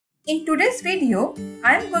In today's video,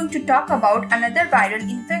 I am going to talk about another viral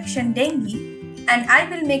infection, dengue, and I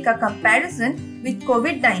will make a comparison with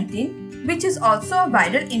COVID-19, which is also a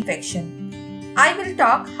viral infection. I will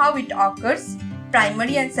talk how it occurs,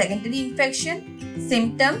 primary and secondary infection,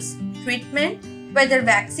 symptoms, treatment, whether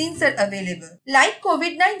vaccines are available. Like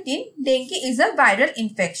COVID-19, dengue is a viral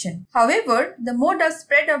infection. However, the mode of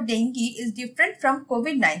spread of dengue is different from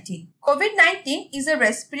COVID-19. COVID-19 is a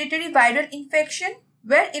respiratory viral infection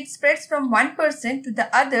where it spreads from one person to the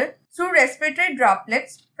other through respiratory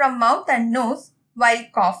droplets from mouth and nose while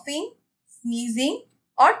coughing, sneezing,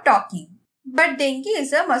 or talking. But dengue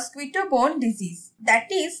is a mosquito-borne disease.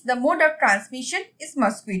 That is, the mode of transmission is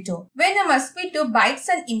mosquito. When a mosquito bites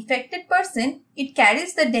an infected person, it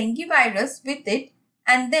carries the dengue virus with it,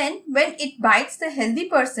 and then when it bites the healthy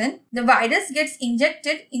person, the virus gets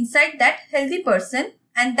injected inside that healthy person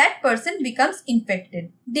and that person becomes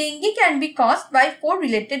infected. Dengue can be caused by 4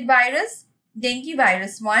 related viruses: dengue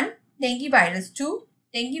virus 1, dengue virus 2,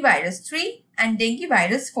 dengue virus 3, and dengue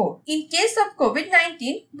virus 4. In case of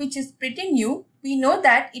COVID-19, which is pretty new, we know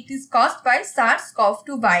that it is caused by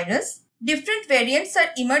SARS-CoV-2 virus. Different variants are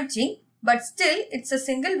emerging, but still it's a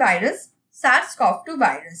single virus, SARS-CoV-2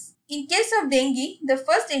 virus. In case of dengue, the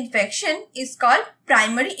first infection is called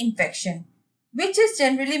primary infection, which is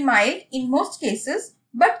generally mild in most cases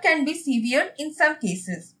but can be severe in some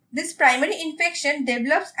cases. This primary infection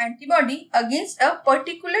develops antibody against a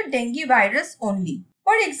particular dengue virus only.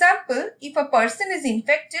 For example, if a person is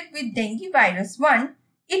infected with dengue virus 1,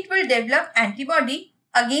 it will develop antibody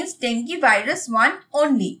against dengue virus 1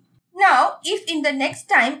 only. Now, if in the next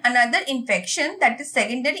time another infection, that is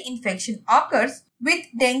secondary infection, occurs with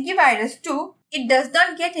dengue virus 2, it does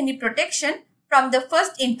not get any protection from the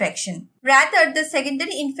first infection. Rather, the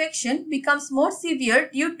secondary infection becomes more severe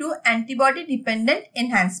due to antibody-dependent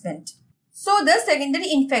enhancement. So, the secondary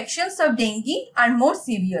infections of dengue are more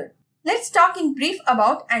severe. Let's talk in brief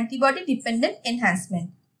about antibody-dependent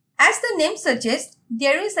enhancement. As the name suggests,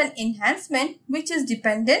 there is an enhancement which is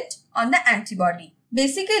dependent on the antibody.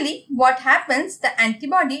 Basically, what happens, the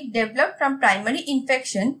antibody developed from primary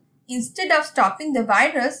infection, instead of stopping the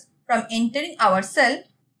virus from entering our cell,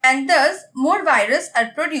 and thus more virus are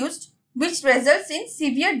produced, which results in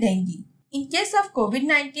severe dengue. In case of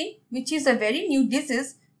COVID-19, which is a very new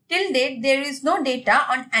disease, till date there is no data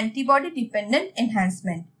on antibody-dependent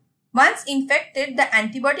enhancement. Once infected, the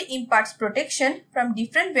antibody imparts protection from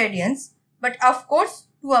different variants, but of course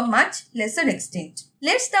to a much lesser extent.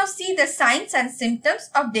 Let's now see the signs and symptoms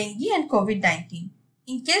of dengue and COVID-19.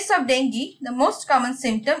 In case of dengue, the most common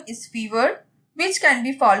symptom is fever, which can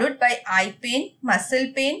be followed by eye pain,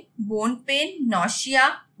 muscle pain, bone pain,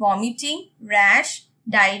 nausea, vomiting, rash,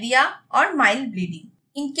 diarrhea, or mild bleeding.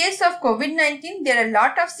 In case of COVID-19, there are a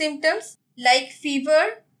lot of symptoms like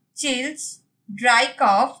fever, chills, dry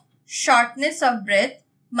cough, shortness of breath,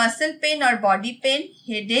 muscle pain or body pain,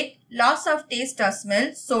 headache, loss of taste or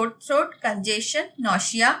smell, sore throat, congestion,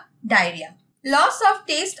 nausea, diarrhea. Loss of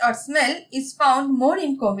taste or smell is found more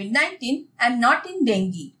in COVID-19 and not in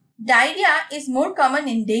dengue. Diarrhea is more common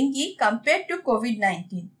in dengue compared to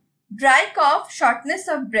COVID-19. Dry cough, shortness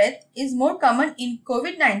of breath is more common in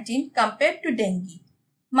COVID-19 compared to dengue.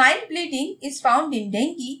 Mild bleeding is found in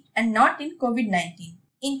dengue and not in COVID-19.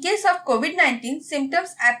 In case of COVID-19,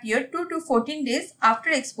 symptoms appear 2 to 14 days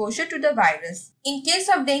after exposure to the virus. In case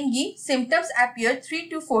of dengue, symptoms appear 3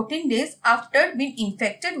 to 14 days after being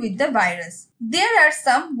infected with the virus. There are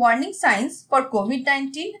some warning signs for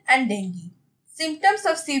COVID-19 and dengue. Symptoms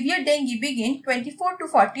of severe dengue begin 24 to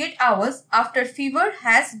 48 hours after fever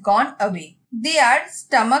has gone away. They are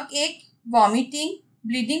stomach ache, vomiting,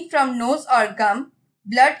 bleeding from nose or gum,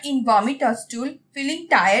 blood in vomit or stool, feeling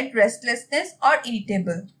tired, restlessness, or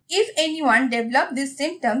irritable. If anyone develops these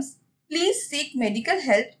symptoms, please seek medical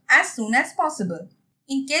help as soon as possible.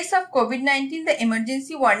 In case of COVID-19, the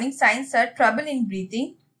emergency warning signs are trouble in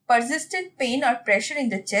breathing, persistent pain or pressure in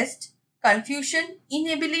the chest, confusion,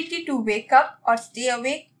 inability to wake up or stay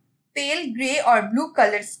awake, pale grey or blue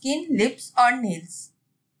colored skin, lips or nails.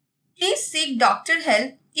 Please seek doctor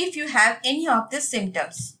help if you have any of these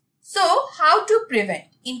symptoms. So, how to prevent?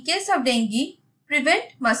 In case of dengue,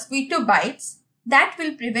 prevent mosquito bites. That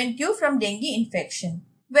will prevent you from dengue infection.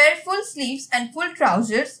 Wear full sleeves and full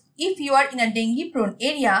trousers if you are in a dengue prone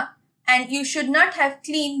area, and you should not have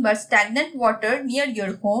clean but stagnant water near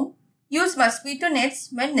your home. Use mosquito nets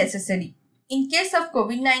when necessary. In case of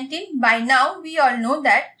COVID-19, by now we all know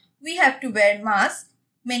that we have to wear masks,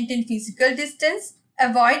 maintain physical distance,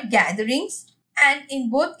 avoid gatherings, and in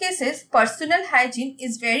both cases, personal hygiene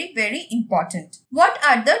is very important. What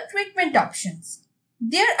are the treatment options?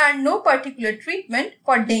 There are no particular treatment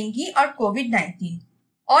for dengue or COVID-19.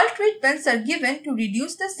 All treatments are given to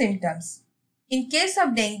reduce the symptoms. In case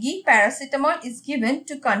of dengue, paracetamol is given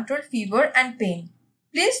to control fever and pain.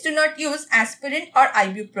 Please do not use aspirin or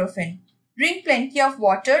ibuprofen. Drink plenty of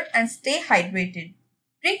water and stay hydrated.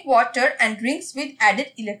 Drink water and drinks with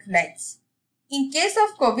added electrolytes. In case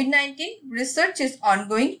of COVID-19, research is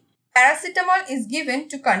ongoing. Paracetamol is given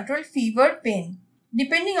to control fever, pain.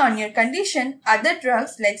 Depending on your condition, other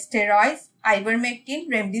drugs like steroids, ivermectin,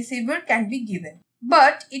 remdesivir can be given.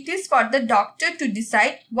 But it is for the doctor to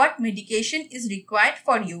decide what medication is required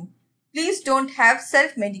for you. Please don't have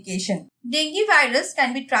self-medication. Dengue virus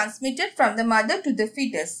can be transmitted from the mother to the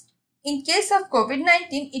fetus. In case of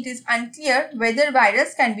COVID-19, it is unclear whether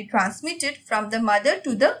virus can be transmitted from the mother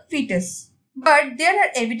to the fetus. But there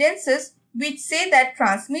are evidences which say that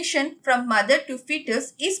transmission from mother to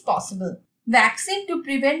fetus is possible. Vaccine to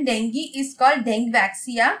prevent dengue is called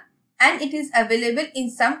Dengvaxia, and it is available in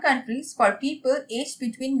some countries for people aged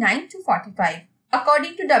between 9 to 45.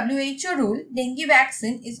 According to WHO rule, dengue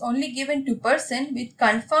vaccine is only given to persons with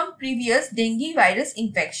confirmed previous dengue virus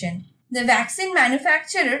infection. The vaccine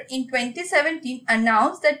manufacturer in 2017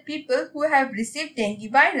 announced that people who have received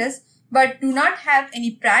dengue virus but do not have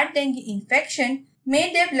any prior dengue infection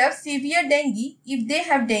may develop severe dengue if they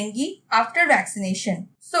have dengue after vaccination.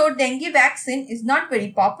 So dengue vaccine is not very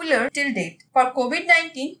popular till date. For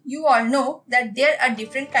COVID-19, you all know that there are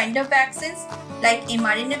different kinds of vaccines like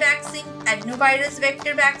mRNA vaccine, Adenoviral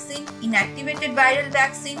Vector vaccine, Inactivated viral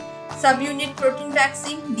vaccine, subunit protein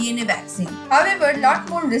vaccine, DNA vaccine. However, lot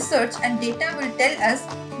more research and data will tell us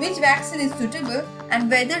which vaccine is suitable and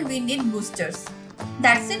whether we need boosters.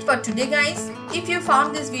 That's it for today, guys. If you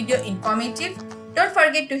found this video informative, don't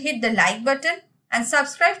forget to hit the like button and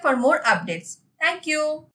subscribe for more updates. Thank you.